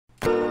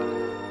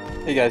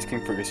Hey guys,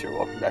 KingFizzyJuz here,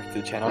 welcome back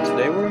to the channel.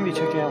 Today we're going to be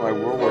checking out my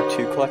World War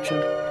II collection,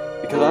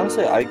 because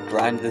honestly I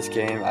grinded this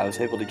game. I was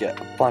able to get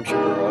a bunch of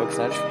heroics,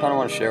 and I just kind of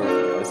want to share with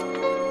you guys,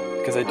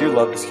 because I do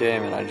love this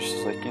game, and I just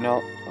was like, you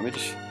know, let me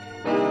just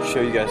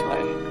show you guys my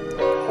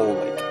whole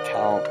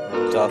account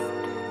and stuff,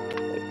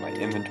 like my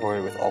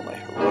inventory with all my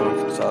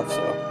heroics and stuff.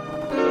 So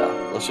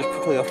yeah, let's just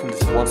quickly open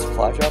this one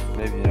supply drop,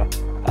 maybe, you know,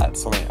 add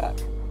something to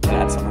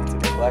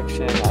the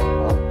collection, I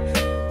don't know.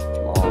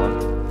 Come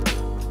on.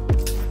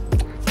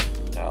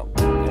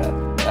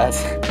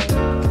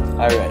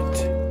 Alright.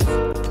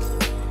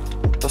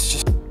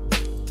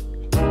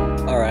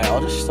 Alright, I'll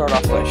just start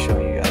off by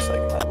showing you guys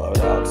like my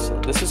loadouts. So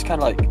this is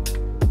kinda like,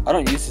 I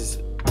don't use this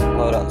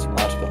loadout as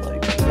much, but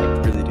like I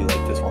really do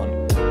like this one.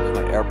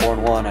 My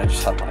airborne one, I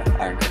just have my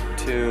Iron Grip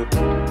 2,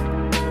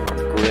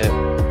 grip,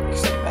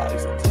 some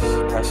values like this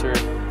suppressor.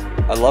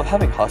 I love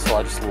having hustle,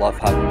 I just love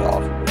having the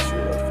option to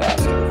reload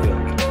fast. I feel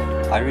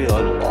like I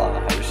reload a lot,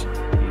 I just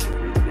need to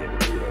really be able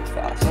to reload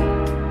fast.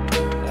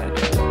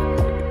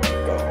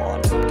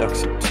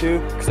 Ducksuit 2,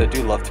 because I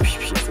do love the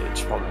PPSH,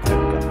 it's probably my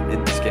favorite gun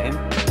in this game.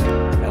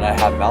 And I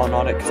have Mountain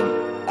on it, because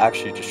I'm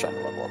actually just trying to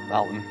level up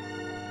Mountain.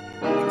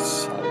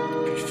 It's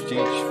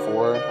Prestige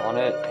 4 on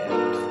it,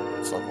 and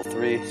it's level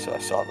 3, so I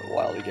still have a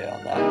while to get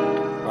on that.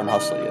 Run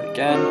Hustle yet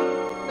again.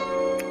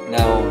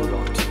 Now we're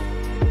going to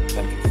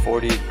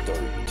MP40,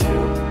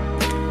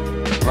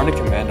 WW2. I'm running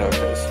Commando,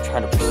 because I'm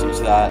trying to Prestige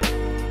that.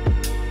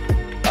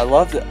 I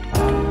like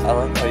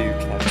how you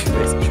can have 2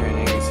 basic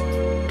trainings,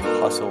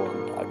 Hustle,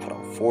 and I put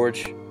on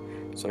Forge,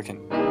 so I can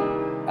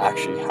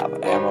actually have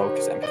an ammo,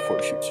 because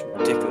MP40 shoots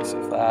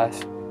ridiculously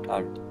fast.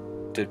 I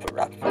did put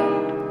rapid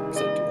fire,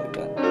 because I do like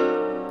that.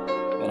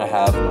 Then I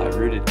have my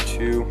Rooted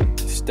 2,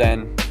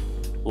 Sten,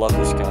 love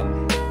this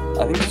gun.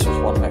 I think this was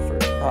one of my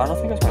first, I don't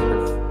think it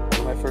was one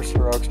of my first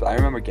heroics, but I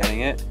remember getting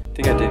it. I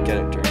think I did get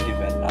it during the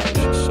event, and I was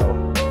just so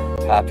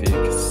happy,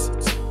 because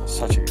it's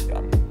such a good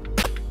gun.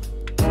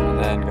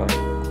 And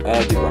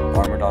I do run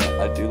Armored on it.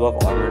 I do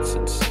love Armored,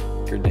 since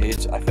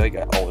grenades, I feel like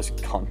I always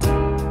come to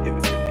hit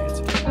with grenades.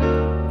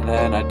 And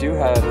then I do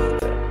have, I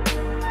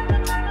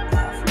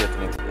forget the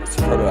name of it, it's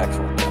Proto X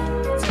one.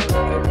 It's the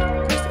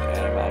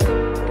antimatter,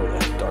 or the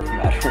dark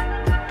matter,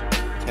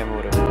 camo,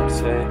 whatever you want to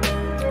say.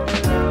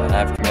 And I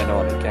have Commando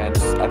on again.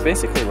 I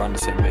basically run the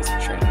same basic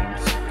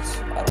trainings,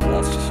 because I don't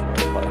know, that's just what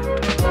I play.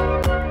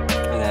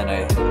 And then I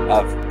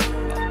have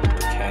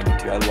the Candy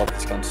too. I love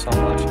this gun so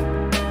much. I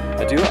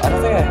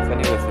don't think I have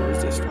any with the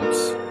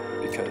resistance,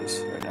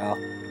 because right now,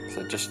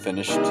 I just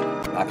finished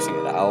maxing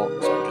it out,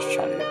 so I'm just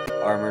trying to get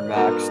Armored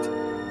maxed,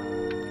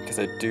 because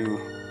I do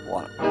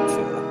want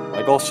to,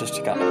 my goal is just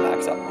to kind of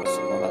max out most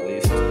of them at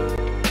least.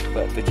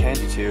 But the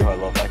Candy too, I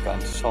love that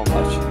gun so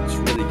much, it's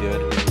really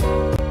good.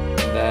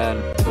 And then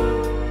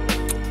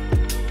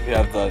we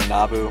have the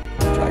Nabu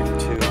Dragon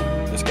 2,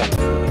 this gun is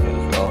really good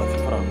as well. If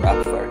you put on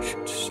rapid fire, it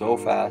shoots so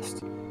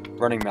fast.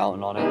 Running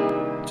Mountain on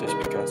it, just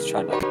because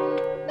trying to,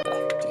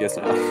 you guys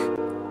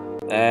know.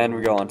 And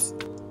we go on to,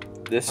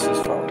 this is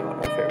probably one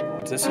of my favorite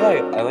ones. This is why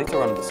I like to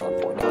run this on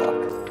Fort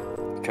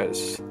Knock,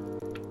 because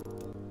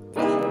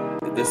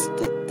this is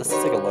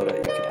like a loadout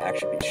you can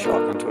actually beat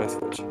shotguns with,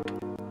 which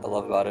I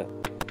love about it.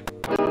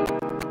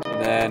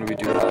 And then we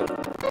do have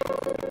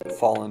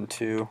Fallen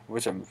 2,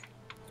 which I'm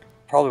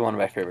probably one of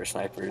my favorite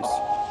snipers.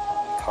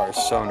 The car is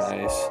so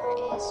nice.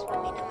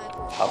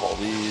 Have all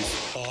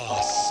these.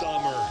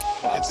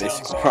 I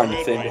basically run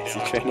the same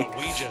basic training.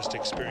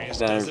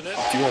 Then I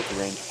do have the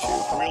Ranger 2,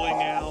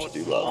 which I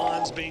do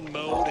love.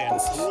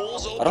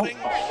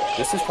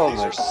 This is probably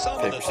my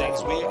favorite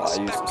sniper. I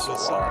use this a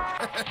lot.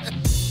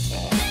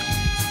 And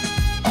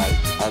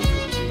I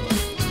really do like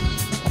it.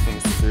 I think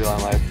it's the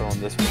 3-line rifle, and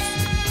this was,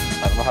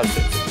 I don't know how to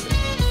say it.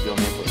 Real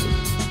name was it.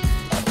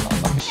 I don't know, I'm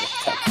not going to get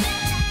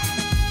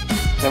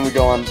text. Then we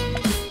go on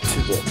to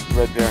the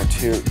Red Baron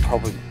 2,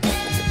 probably one of my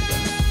favorite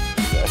guns.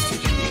 The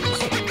STG is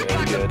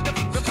very good.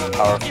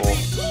 Powerful. I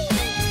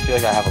feel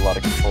like I have a lot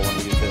of control when I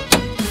use it.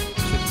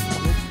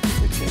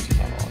 We change the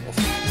camera on this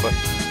quick.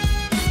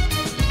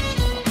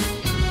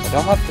 I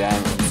don't have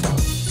damage, so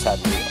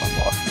sadly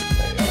unlocked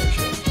with ARs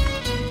yet.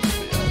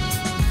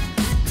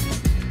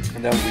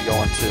 And then we go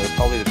on to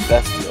probably the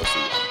best DLC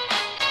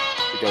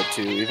to go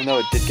to, even though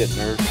it did get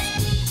nerfed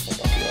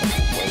like a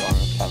way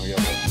longer time ago,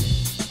 but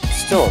it's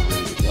still a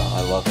really good gun.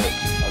 I love it.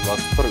 I love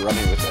to put it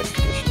running with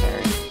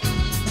Expeditionary.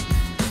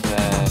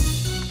 Then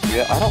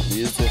yeah, I don't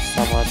use this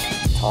so much.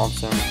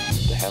 Thompson,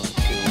 the Hammer 2,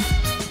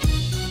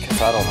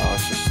 because I don't know,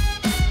 it's just,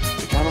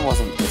 it kind of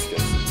wasn't this good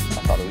as I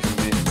thought it was going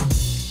to be,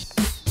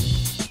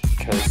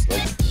 because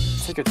like,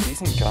 it's like a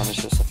decent gun,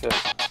 it's just, I feel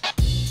like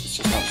it's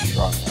just not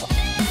strong enough.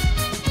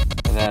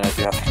 And then I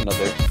do have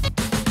another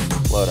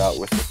loadout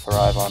with the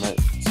Thrive on it,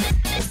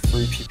 so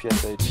 3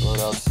 PPSH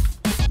loadouts.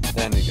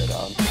 Then we go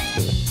down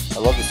to, I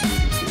love this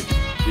movie too,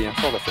 the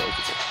info, I feel like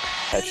it's a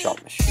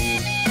headshot machine,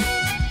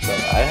 but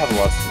I have a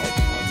lot of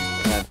sniping ones.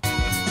 And then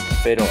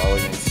Fatal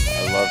Elegance,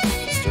 I love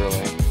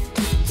Sterling.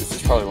 This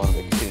is probably one of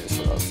the continuous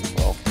loadouts as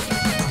well.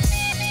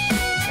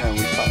 And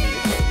we finally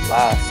get the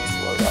last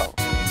loadout.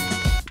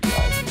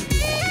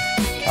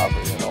 Cavalry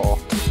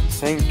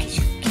saying because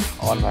you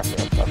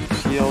automatically up the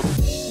shield,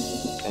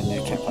 and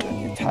you can't put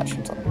any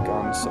attachments on the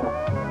gun, so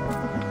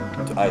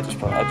I just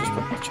put the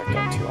check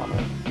down 2 on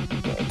it,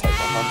 the Type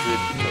 100,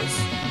 because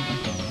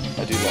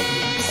I do love the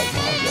Type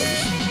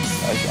 100.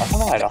 I don't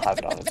know why I don't have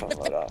it on its own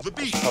loadout.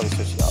 I should probably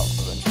switch it out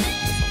eventually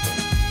or something.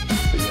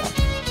 But yeah,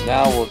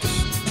 now we'll just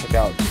check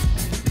out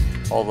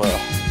all the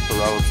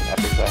heroics and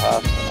epics I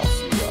have, and I'll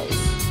see you guys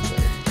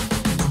there.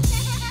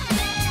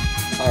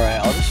 Alright,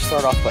 I'll just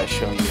start off by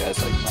showing you guys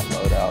like my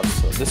loadout.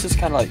 So this is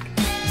kind of like,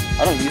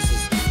 I don't use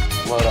this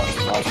loadout as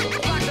much,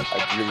 but I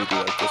really do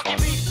like this one.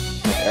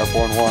 The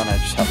airborne one, I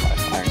just have my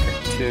Iron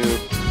Curtain 2,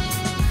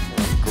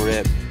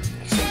 grip,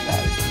 except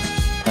that is a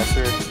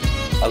suppressor.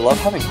 I love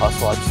having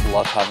hustle, I just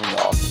love having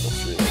the option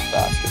that's really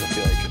fast, because I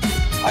feel like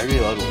I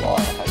reload a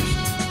lot, and I just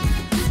need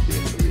to be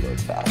able to reload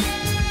fast.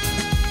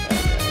 And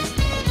then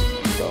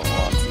I go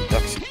on to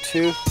Duck Suit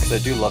 2, because I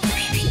do love the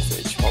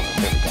PPSH, one of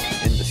my favorite guns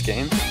in this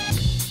game.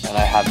 And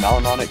I have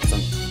Mountain on it, because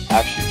I'm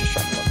actually just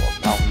trying to level up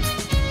Mountain.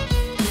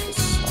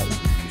 Because I have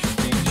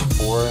Speech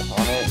 4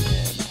 on it, and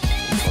it's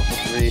level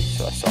 3,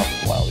 so I still have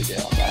a while to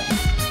get on that.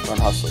 Run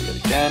Hustle yet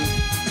again.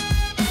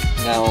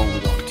 Now we're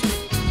going to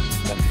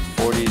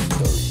MP40,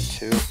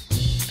 32.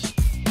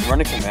 I'm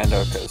running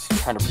Commando because I'm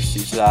trying to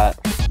prestige that.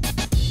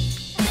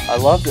 I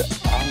like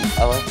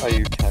how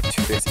you can have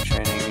 2 basic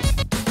trainings,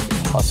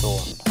 Hustle,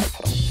 and I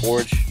put on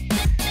Forge,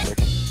 so I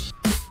can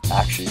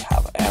actually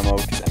have ammo,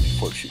 because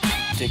MP40 shoots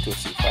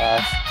ridiculously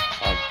fast.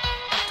 I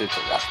did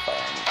the rapid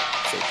fire ammo,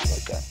 so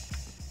like that.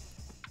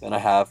 Then I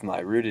have my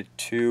Rooted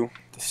 2,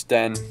 the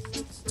Sten.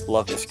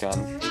 Love this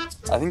gun.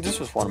 I think this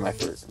was one of my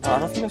first. No, I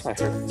don't think it was my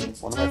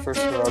first. One of my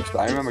first heroics, but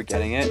I remember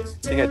getting it. I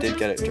think I did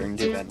get it during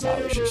the event, and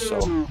I was just so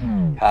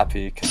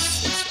happy because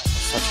it's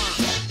such a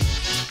good gun.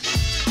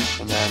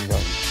 And then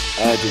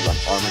I do run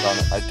armored on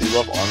it. I do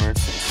love armored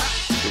since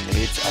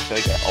grenades. I feel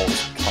like I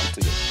always come to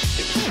get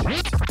hit with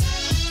grenades.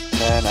 And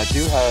then I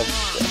do have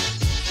the,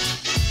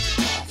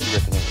 I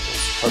forget the name of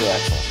this. Proto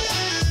Excellent.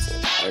 That's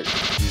it. I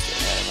used the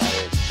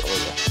antimatter or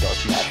the dark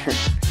matter.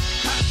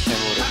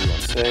 Whatever you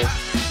want to say.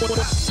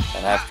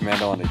 And I have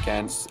Commando on it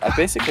again. I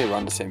basically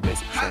run the same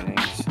basic trainings.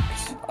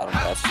 I don't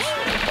know, that's just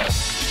what I call.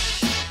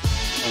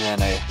 And then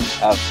I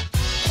have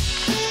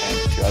Tank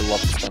 2. I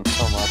love this gun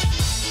so much.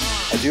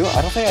 I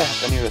don't think I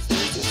have any with the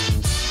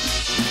resistance,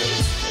 because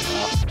right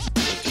now I just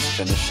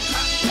finished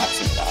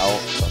maxing it out,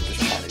 so I'm just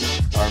trying to get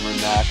armor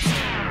max,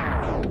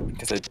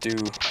 because I do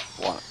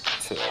want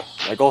to,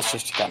 my goal is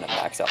just to kind of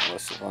max out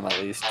most of them at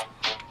least.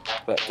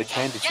 But the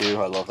Candy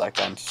 2, I love that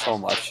gun so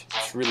much.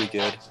 It's really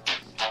good.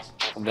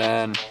 And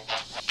then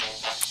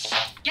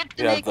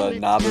we have the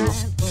Nabu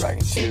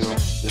Dragon 2.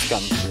 This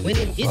gun's really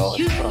good as well. I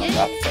put on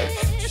rapid fire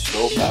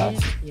so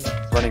fast.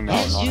 Running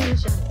Mountain on it,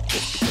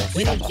 just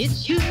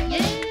because you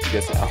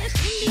guys know.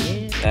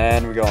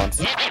 And we go on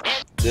to,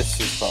 this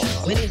is probably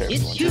one of my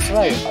favorite ones. This is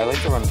why I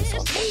like to run this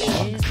on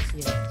Hawk,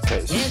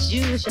 because this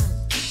is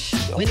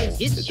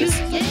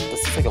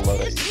like a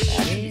loadout you can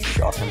actually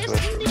shotgun to it.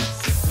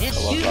 I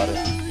love about it.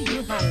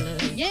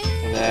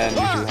 And then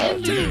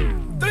we do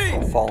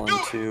have Fallen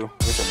 2,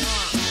 which is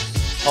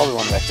probably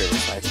one of my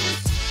favorite snipers.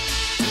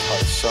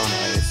 It's so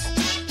nice.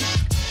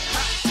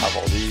 Have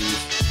all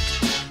these.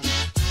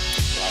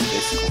 I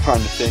basically run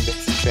the same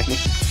basic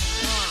training.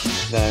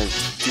 Then I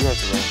do have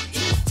the range 2.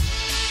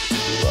 I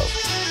do love.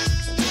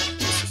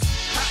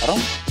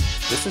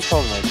 This is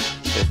probably my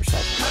favorite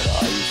sniper loadout.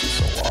 I use this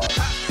a lot.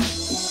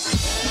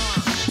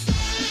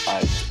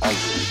 And I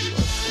really do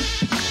love it.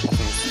 I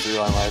think it's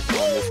 3-line life on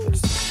this, but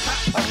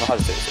I don't know how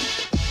to say it.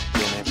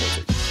 Real name for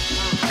it.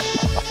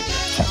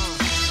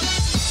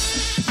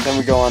 Then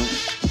we go on to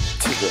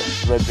the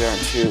Red Baron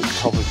 2,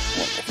 probably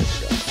one of my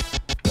favorite guns.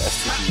 The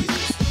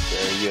FizzyJuz,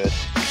 very good,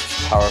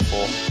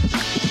 powerful. I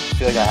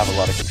feel like I have a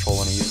lot of control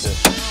when I use it.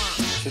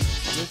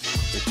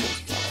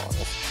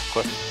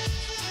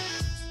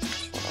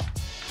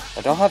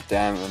 I don't have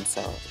damage,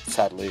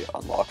 sadly,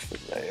 unlocked for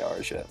the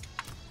ARs yet.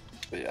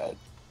 But yeah.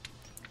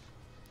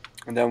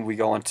 And then we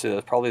go on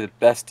to probably the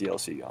best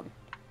DLC gun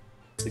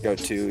to go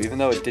to, even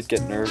though it did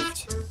get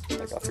nerfed.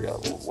 Like I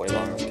forgot way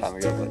long time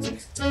ago, but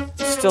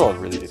it's still a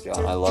really good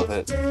gun. I love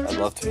it. I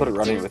love to put it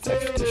running with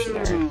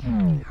Expeditionary.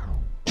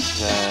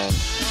 Then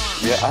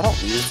yeah, I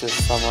don't use this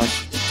so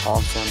much.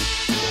 Thompson,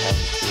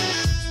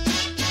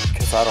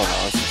 because I don't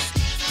know. It's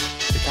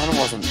just, it kind of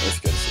wasn't as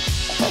good as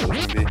I thought it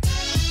was gonna be.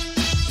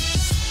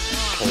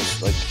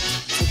 Because like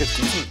it's like a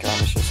decent gun.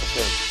 It's just I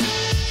feel like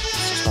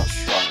it's just not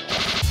strong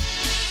enough.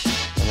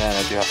 And then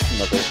I do have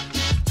another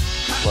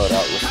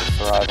loadout with the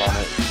Thrive on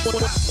it. The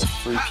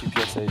 3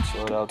 PPSH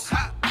loadouts.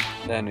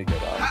 Then we go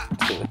down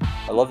to,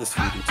 I love this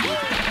 3D2.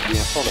 The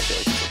installed, I feel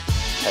like it's a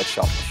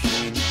headshot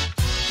machine.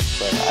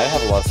 But I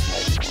have a lot of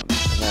sniping ones.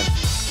 And then the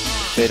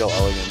Fatal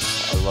Elegance,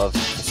 I love the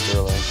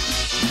Sterling.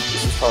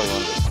 This is probably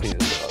one of the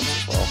cleanest loadouts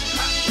as well.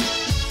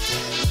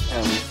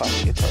 And we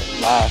finally get to our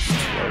last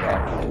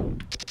loadout.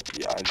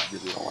 Yeah, I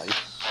really don't like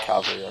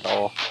cavalry at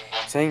all.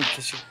 Saying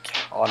because you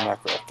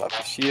automatically up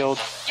the shield,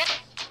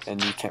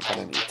 and you can't put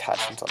any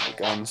attachments on the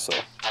gun, so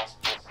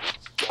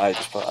I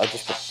just put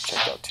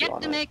checked out 2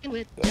 on it.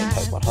 The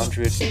Type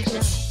 100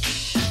 because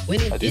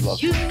I do love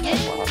Type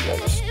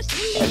 100.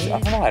 I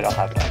don't know why I don't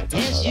have it on it. I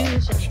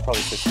should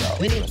probably switch it out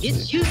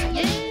eventually.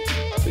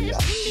 But yeah,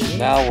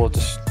 now we'll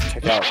just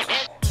check out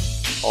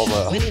all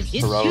the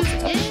heroics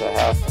and epics I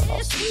have, and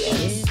I'll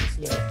see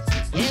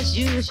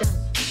you guys.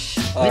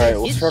 Alright,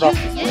 we'll start off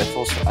with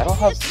rifles. I don't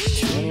have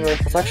too many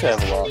rifles. Actually, I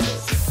have a lot.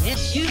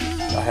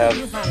 I have,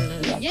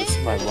 yeah, this is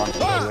my run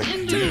out of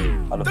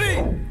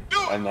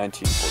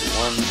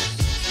M1941.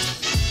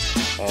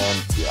 And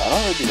yeah, I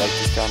don't really like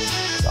this gun.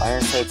 The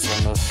iron sights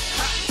on this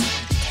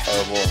is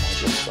terrible, and I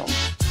just don't.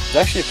 It's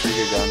actually a pretty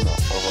good gun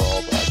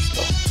overall, but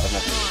I've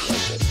never really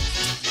liked it.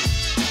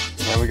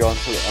 And then we go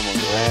into the M1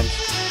 Garand.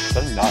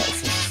 That's nice.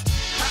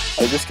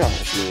 This gun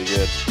is really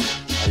good.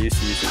 I used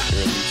to use it for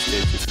elite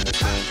stages in this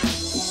game.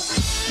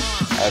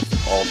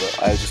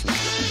 I just need to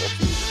get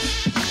the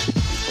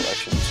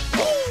collections.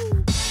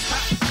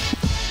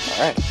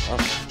 Alright, well,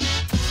 I'm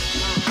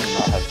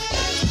not having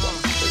all this done.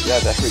 But yeah,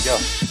 there we go.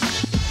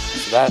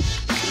 So that is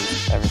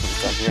everything's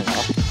done here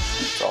now.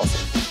 It's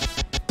awesome.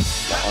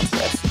 Now onto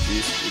the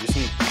FizzyJuz. We just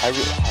need, I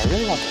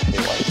really want the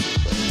Haywire too,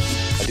 but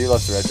I do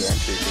love the Red Baron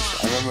too, because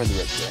I remember when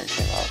the Red Baron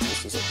came out,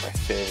 this was like my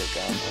favorite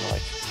gun, and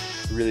like,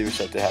 really wish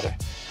that they had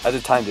at the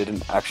time they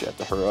didn't actually have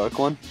the heroic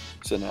one,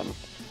 so then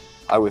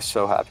I was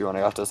so happy when I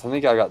got this. I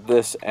think I got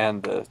this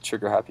and the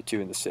Trigger Happy 2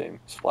 in the same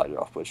supply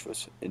drop, which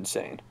was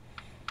insane.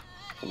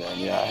 And then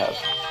yeah, I have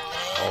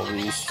all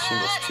these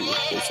singles too,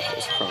 basically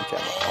as a chrome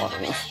camera on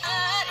me.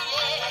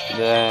 And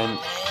then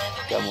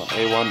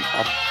M1A1,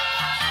 I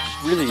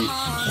really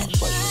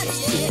like this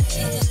too.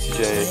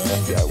 CJ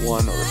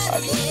FBI1 or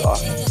Agile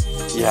Stock.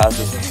 He has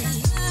this.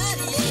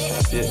 Can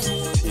I see it?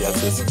 He has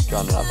this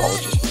gun, and I've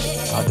always just been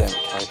like, God damn it,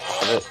 can I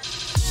have it?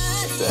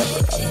 If they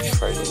ever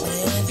trade it, I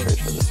trade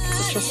for this because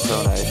it's just so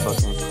nice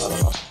looking. I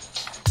don't know.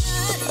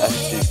 But the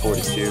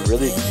FD42,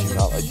 really do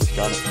not like this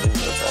gun. Even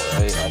though it's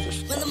alright, I just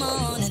don't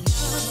like it.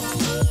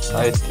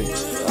 I think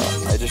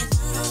I just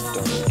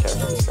don't really care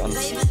for this gun.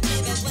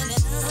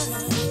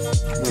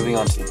 Moving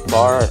on to the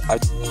bar, I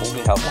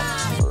only have one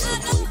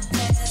heroic.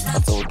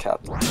 That's old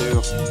Captain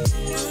 2.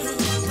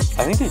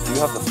 I think they do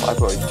have the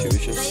 5.2,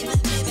 which is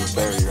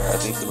very rare. I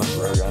think it's the most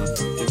rare gun. I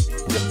think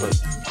you have like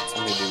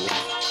something to do with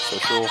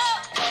social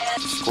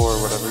score or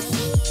whatever.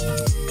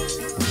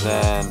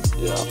 Then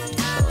yeah,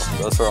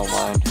 so those are all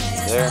mine.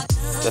 There,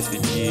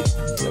 SVG,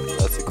 yep,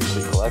 that's a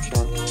complete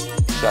collection.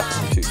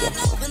 Captain 2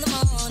 definitely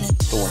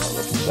the one that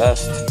looks the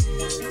best.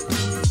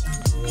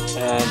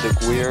 And the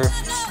Gewehr,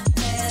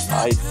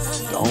 I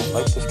don't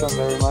like this gun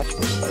very much,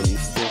 but I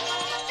used to.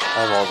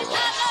 I have all the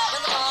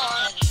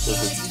this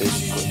is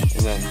basically,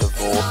 and then the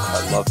Volk,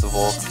 I love the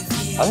Volk.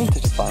 I think the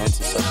Defiance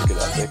is such a good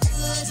epic,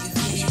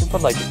 because you can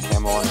put like a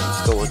camo on it and it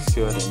still looks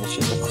good, and it's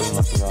just a clean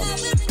looking gun.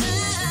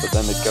 But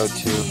then the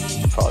Go-To,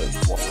 probably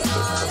one of my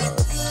favorite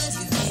heroic.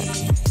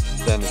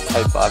 And then the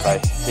Type 5,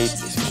 I hate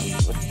this gun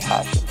with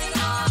passion.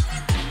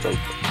 Like,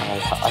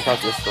 I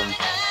got this from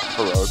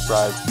Heroic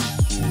Bribe a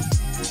few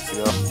weeks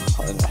ago,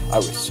 and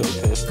I was so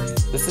pissed.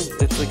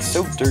 It's like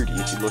so dirty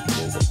if you look at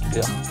it, it's like,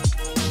 yeah.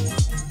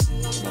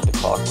 And then the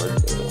Clockwork,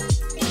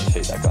 I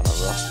hate that gun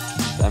overall.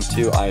 The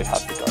M2, I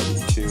have the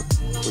Guardian 2,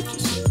 which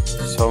is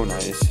so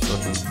nice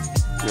looking.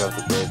 You have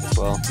the Brave as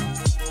well.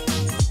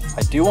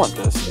 I do want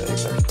this, the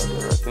Apex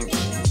Predator. I think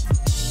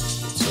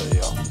it's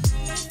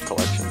a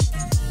collection,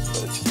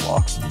 but it's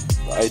locked.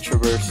 The Ultra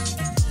Burst,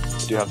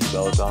 I do have the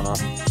Belladonna.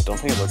 I don't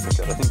think it looks that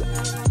good. I think the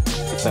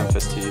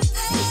 1050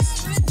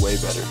 looks way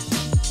better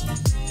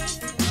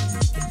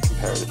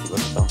compared if you look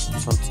at them.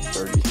 This one's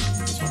dirty,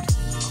 this one's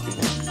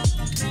cleaner.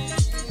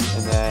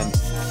 And then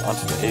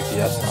onto the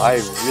APS.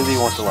 I really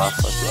want the last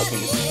collector. I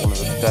think it's one of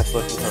the best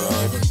looking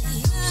heroics.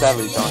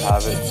 Sadly don't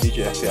have it.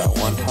 CJ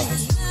FBI1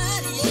 does.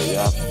 So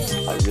yeah,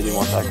 I really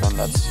want that gun.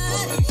 That's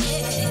one of my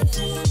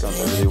guns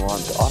I really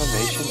want. The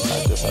automation,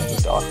 I just have the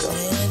Doc gun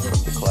from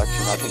the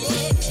collection. I think it's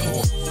pretty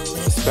cool.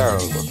 The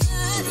Sparrow looks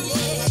really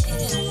nice.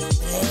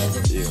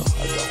 And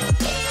I don't want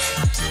that.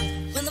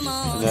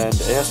 And then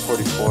the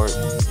AS44,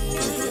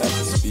 yeah,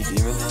 the Speed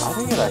Demon. I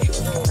think it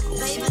actually looks kind of cool.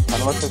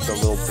 Kind of looks like a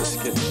little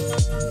biscuit,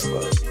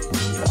 but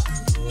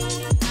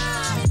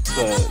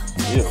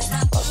yeah.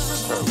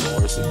 That's terrible.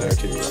 Where's the Bear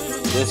 2?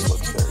 This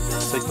looks very good.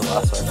 It's like the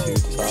last R2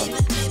 design.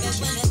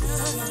 Just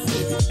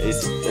maybe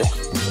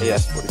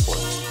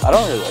AS44. I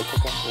don't really like the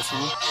gun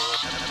personally.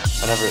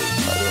 I never really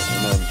tried it.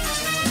 And then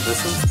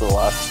this is the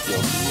last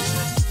DLC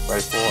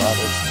rifle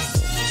added.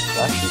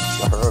 Actually,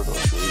 the heroic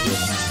looks really good.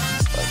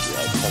 But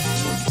yeah, I just have to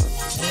switch one.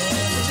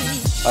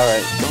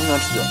 Alright, going on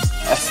to the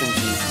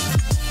SMG.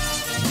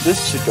 This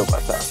should go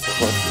by fast, but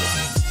watch this.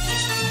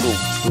 Boom,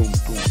 boom,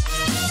 boom.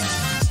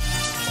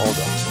 All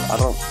done. I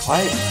don't know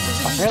why.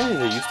 Apparently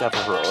they used to have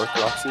a heroic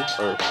Roxy,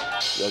 or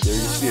yeah, there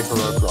used to be a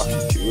heroic Roxy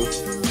 2,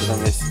 but then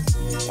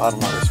I don't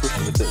know, they switched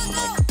it with this. I'm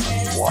like,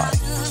 why?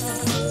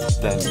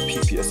 Then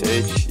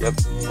PPSH, yep,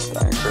 the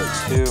Iron Curtain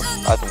 2.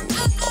 I think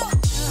these look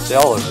awesome. They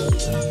all look really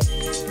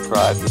good.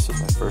 subscribe. This was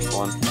my first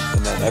one,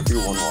 and then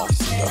everyone watched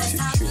the duck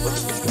soup too. Look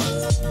at this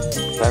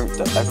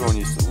gun. Everyone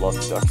used to love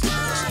the duck soup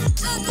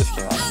when this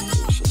came out.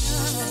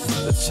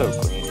 It's so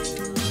clean.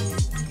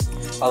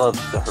 I love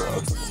the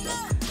heroics in this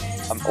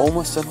gun. I'm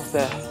almost done with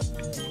the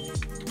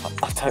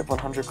Type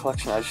 100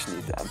 collection. I just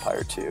need the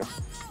Empire 2.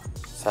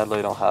 Sadly,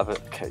 I don't have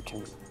it. Okay,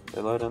 can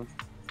they load in?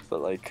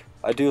 But like,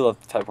 I do love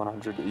the Type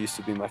 100. It used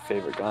to be my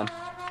favorite gun.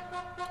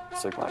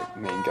 It's like my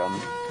main gun.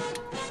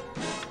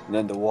 And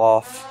then the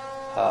WAF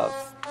have,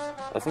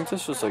 I think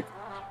this was like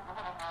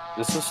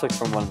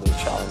from one of the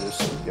challenges,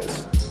 so you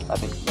guys, I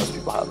think most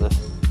people have this.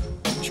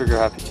 Trigger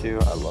Happy 2,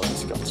 I love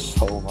this gun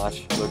so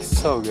much. It looks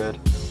so good.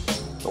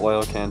 The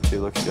oil can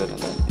too looks good, and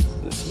then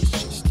this is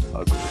just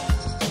ugly.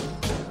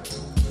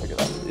 Look at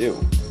that. Ew.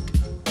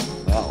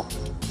 Now.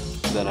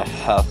 Then I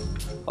have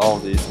all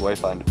of these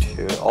Wayfinder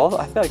 2.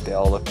 I feel like they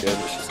all look good,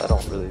 it's just I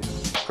don't really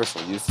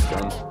personally use this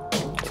gun. I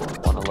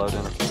don't want to load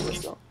in a few of this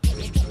though.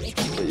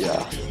 But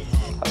yeah.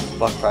 I have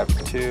Buck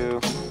Private 2,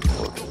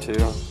 Orca 2,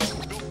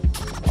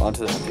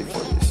 onto the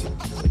MP40s.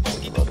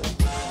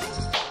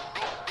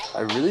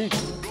 I really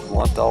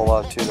want the All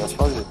Out 2, that's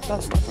probably the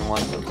best looking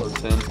one that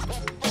loads in.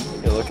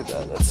 Okay, look at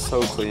that, that's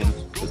so clean.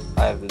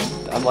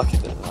 I'm lucky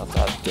enough to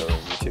have Durham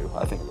too,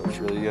 I think it looks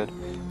really good.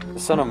 The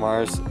Son of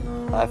Mars,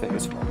 I think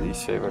it's my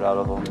least favorite out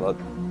of them, but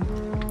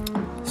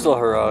still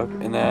heroic.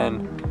 And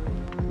then,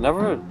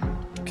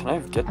 can I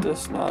get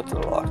this? No, it's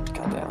locked,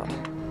 god damn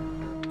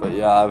it. But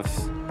yeah,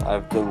 I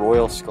have the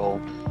Royal Skull,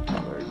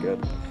 not very good.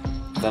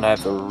 Then I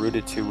have the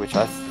Rooted 2, which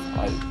I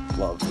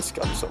love this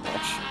gun so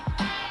much.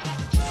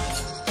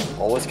 It's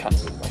always kind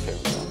of been my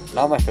favorite gun.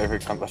 Not my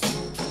favorite gun, but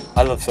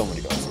I love so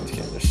many guns in this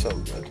game, they're so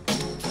good.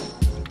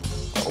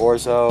 The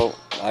Orzo,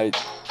 I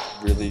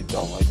really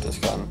don't like this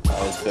gun.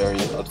 I was very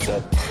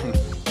upset when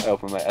I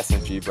opened my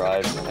SMG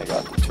Bride and I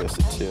got the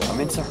Twisted 2. I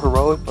mean, it's a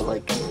heroic, but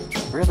like,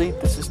 really,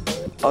 this is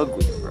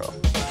ugly, bro.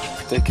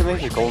 If they can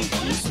make the Golden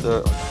Beast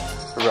the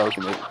heroic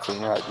and make it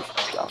cleaner, I'd be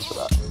down for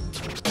that.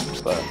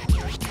 But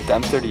with the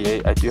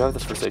M38, I do have the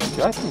Forsaken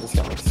 2. I think this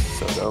gun looks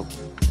so dope.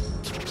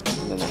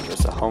 And then there's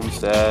the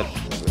Homestead,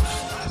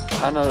 which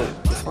kind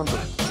of, this one's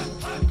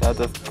yeah,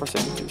 the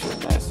Forsaken 2 is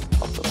really nice.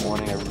 Help the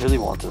Warning, I really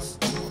want this.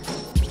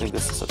 I think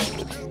this is such a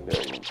good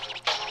variant.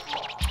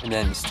 And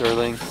then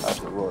Sterling, I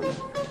have the Royal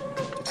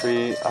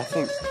Decree. I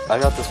think I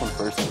got this one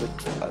first, but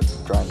I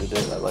grinded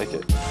it, I like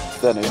it.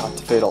 Then I got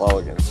the Fatal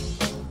Elegance.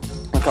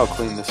 Look how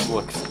clean this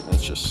looks,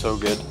 it's just so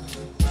good.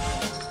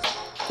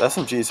 The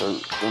SMGs are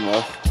the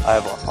most, I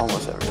have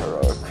almost every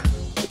heroic,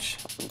 which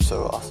is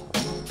so awesome.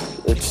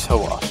 It's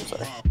so awesome,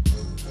 sorry.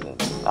 And then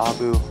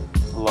Abu,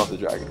 love the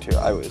Dragon 2.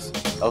 I was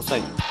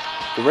saying,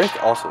 the Wraith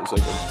also is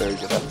like a very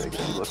good epic.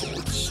 If you look at it,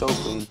 it's so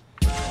clean.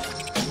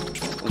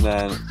 And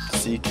then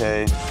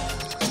CK,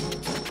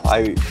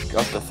 I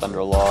got the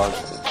Thunder Log.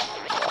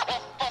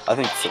 I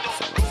think the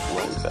thing is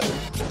way better.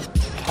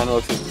 Kind of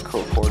looks like the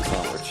Cool Chord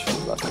sound, which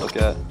we're about to look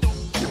at.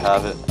 You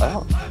have it.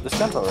 This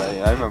gun's alright.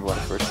 I remember when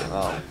it first came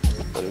out,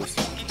 but it was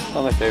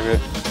not my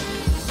favorite.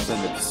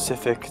 Then the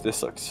Pacific,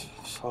 this looks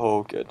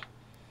so good.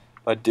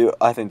 I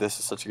think this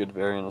is such a good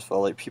variant as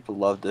well. Like, people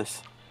love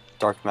this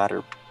Dark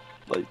Matter.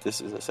 Like, this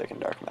is a second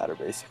Dark Matter,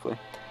 basically.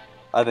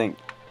 I think,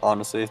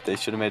 honestly, they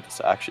should have made this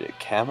actually a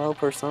camo,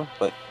 personally,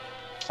 but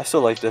I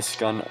still like this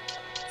gun.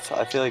 So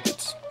I feel like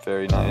it's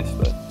very nice,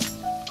 but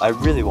I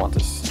really want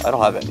this. I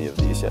don't have any of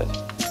these yet.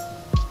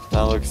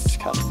 That looks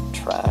kind of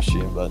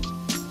trashy, but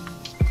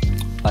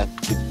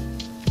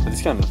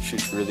this gun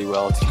shoots really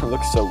well. It's gonna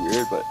look so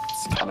weird, but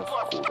it's kind of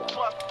a cool gun.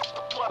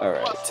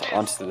 Alright,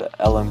 onto the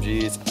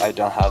LMGs. I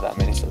don't have that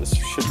many, so this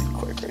should be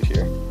quick right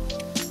here.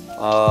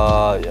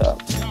 Yeah.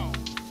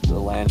 The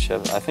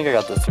Landship. I think I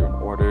got this through an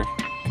order,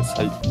 because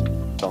I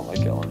don't like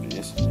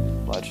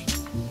LMGs much.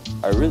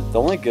 The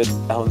only good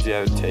LMG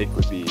I would take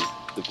would be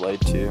the Blade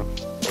 2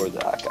 or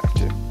the AK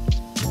 2.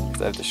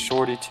 Because I have the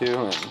Shorty 2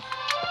 and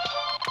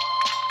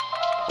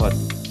what?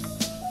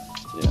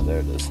 Yeah, there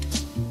it is.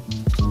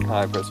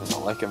 I personally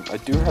don't like him. I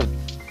do have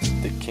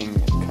the King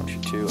and Country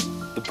 2.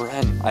 The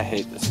Bren, I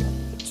hate this gun.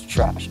 It's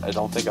trash. I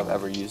don't think I've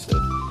ever used it.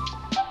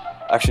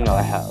 Actually, no,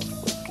 I have.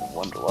 Like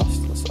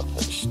Wonderlust and stuff.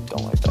 I just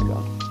don't like that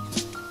gun.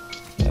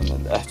 And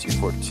then the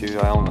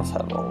FG42, I almost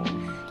have all of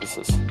them.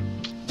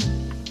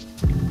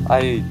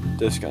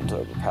 This gun's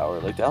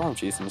overpowered. Like, the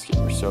LMGs in this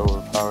game are so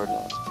overpowered,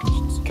 and it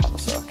just kind of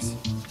sucks.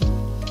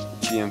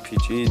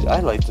 GMPG, I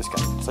like this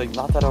gun. It's like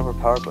not that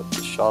overpowered, but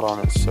the shot on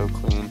it is so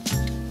clean.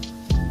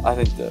 I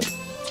think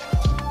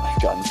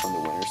I've gotten from the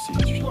Winter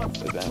Siege event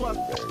is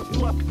very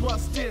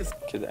good.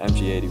 Okay, the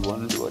MG81,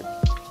 like,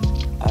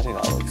 I think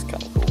that looks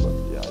kind of cool, but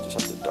yeah, I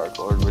just have the Dark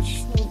Lord,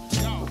 which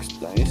looks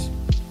nice.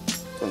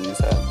 Don't use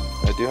that.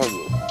 I do have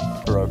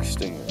the Heroic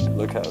Stinger.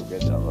 Look how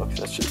good that looks.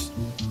 That's just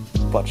a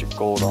bunch of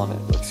gold on it.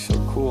 It looks so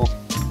cool.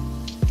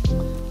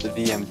 The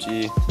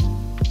VMG.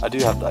 I do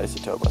have the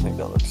Isotope. I think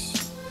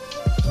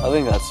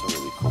that's a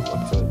really cool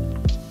look to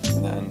it.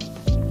 And then,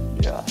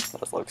 yeah,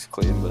 that looks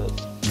clean, but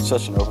it's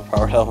such an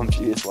overpowered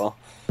LMG as well.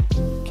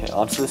 Okay,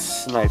 onto the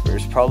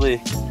snipers.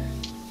 Probably,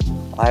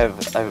 I have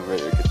a very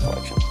good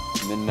collection.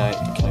 Midnight,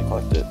 can I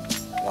collect it?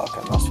 No,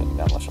 okay, I'm not spending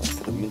that much on it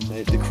for the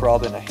Midnight. The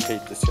Carabin, I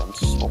hate this gun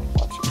so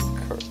much.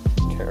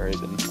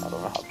 Carabin, I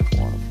don't know how people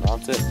want to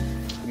pronounce it.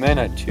 The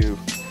Midnight 2,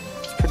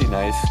 it's pretty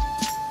nice.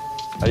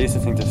 I used to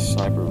think this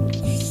sniper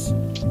was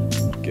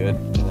good,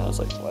 and then I was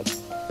like, what?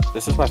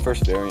 This is my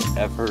first variant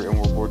ever in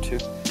World War II.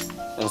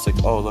 And it's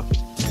like, oh look,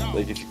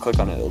 like if you click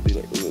on it, it'll be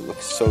like, it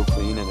looks so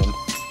clean, and then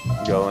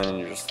you go in and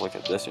you just look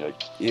at this and you're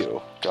like,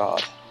 ew,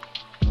 god.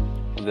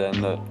 And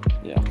then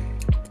yeah,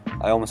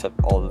 I almost have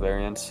all the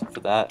variants for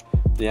that.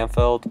 The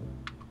Amfeld,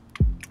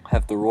 I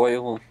have the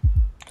Royal,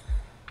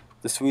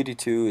 the Sweetie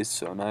 2 is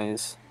so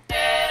nice,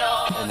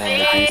 and then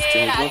the Beast 2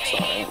 looks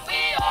alright,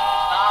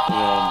 and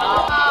then the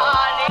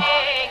Roundabout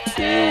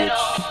 2, which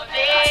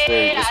is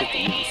very, it's like the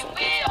movie sample.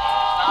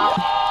 Yeah,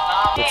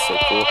 looks so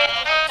cool.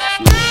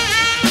 Cute.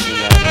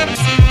 And then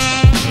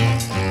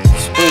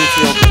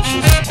Springfield, which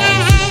is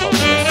honestly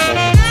probably my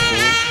second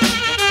game.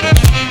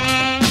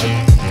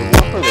 The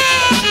Warper looks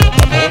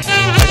nice, but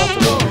I got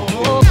the Rover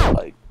 2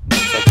 like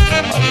second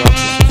time I got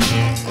this.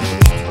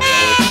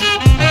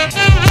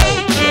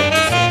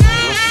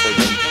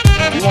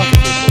 You want the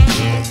people to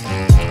do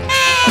this?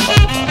 I thought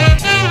about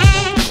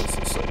it. It's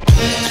just like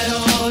basically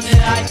and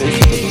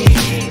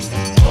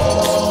then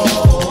the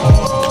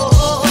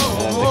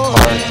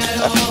car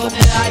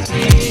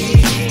actually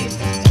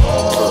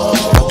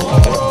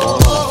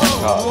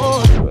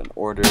an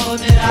order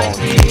looks nice.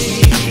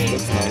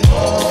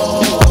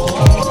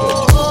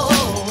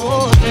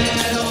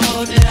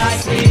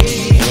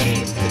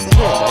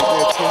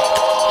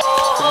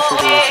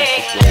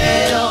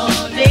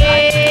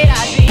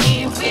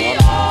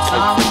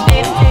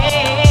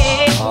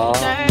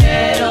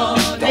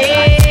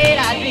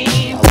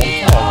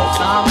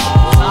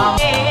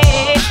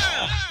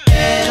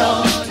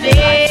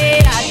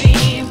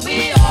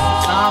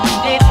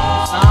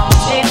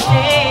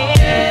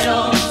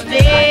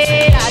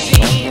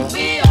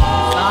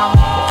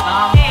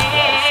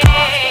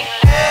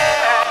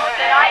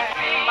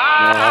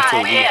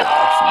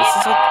 This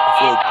is like, I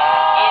feel like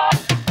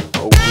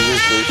a weird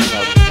version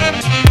of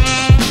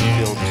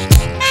Field.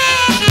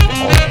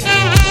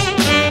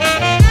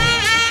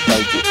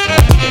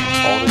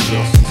 All the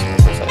DLC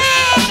snippers I have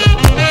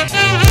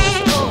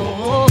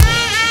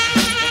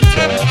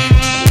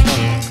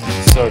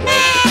so dope.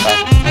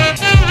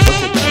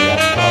 Look at that,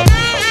 probably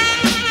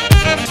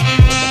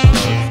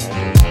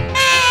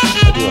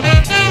I do love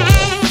that.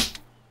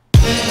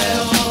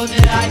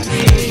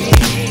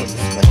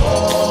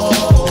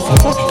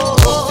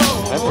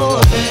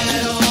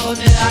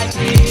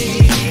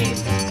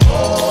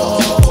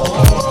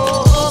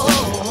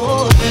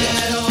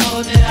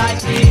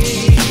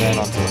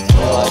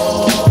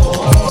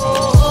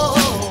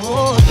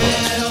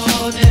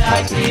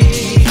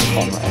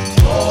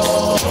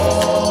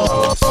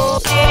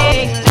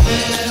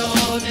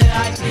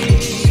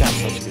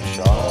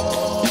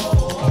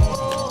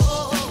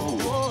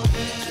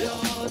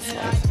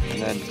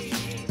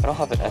 I don't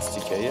have an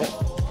SDK yet.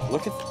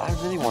 Look at, I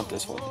really want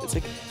this one. It's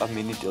like a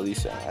mini dilly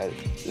set.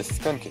 This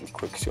gun can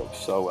quick scope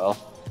so well.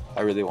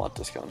 I really want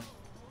this gun.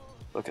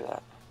 Look at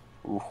that.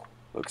 Ooh,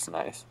 looks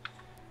nice.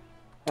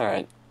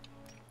 Alright,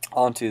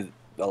 on to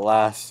the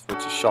last,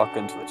 which is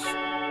shotguns, which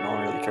no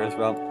one really cares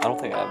about. I don't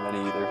think I have many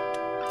either.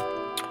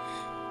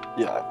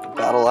 Yeah, the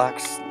battle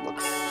axe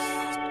looks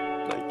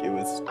like it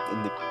was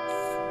in the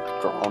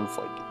ground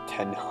for like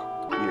 10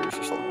 years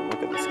or something.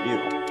 Look at this, ew.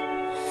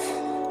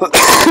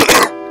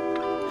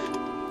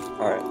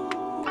 Alright,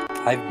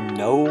 I have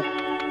no,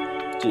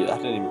 dude, I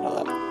didn't even know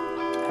that. I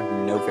have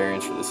no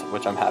variants for this,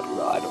 which I'm happy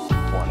about. I don't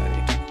want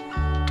any.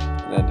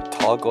 And then the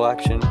toggle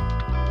action, the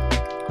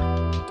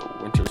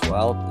Winter's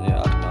Wild,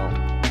 yeah, I don't know.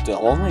 The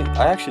only,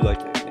 I actually like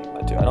the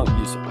name too. I don't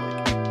use it, but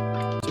like,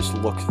 it just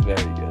looks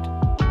very good.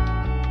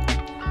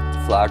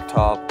 The flag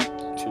top,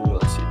 too,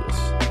 let's see this.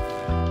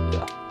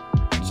 Yeah,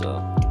 so,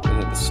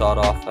 and then the sawed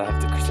off, I have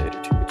the Crusader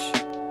too, which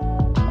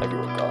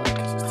everyone got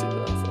because it's the thing.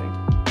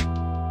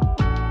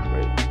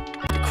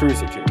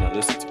 Cruiser too. No,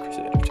 this is a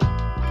Crusader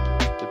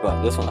too.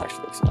 But this one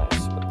actually looks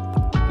nice. But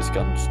this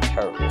gun's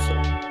terrible, so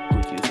who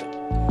would use it?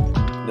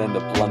 Then the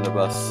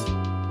blunderbuss.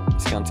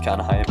 This gun's kind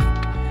of hype.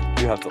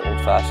 You have the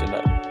old-fashioned.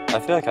 I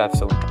feel like I have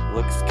some. It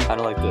looks kind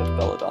of like the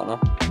Belladonna,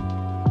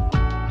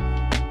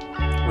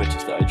 which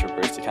is the Ultra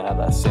Burst. They kind of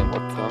have that same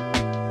look to them.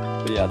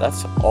 But yeah,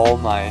 that's all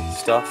my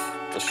stuff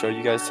to show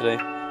you guys today.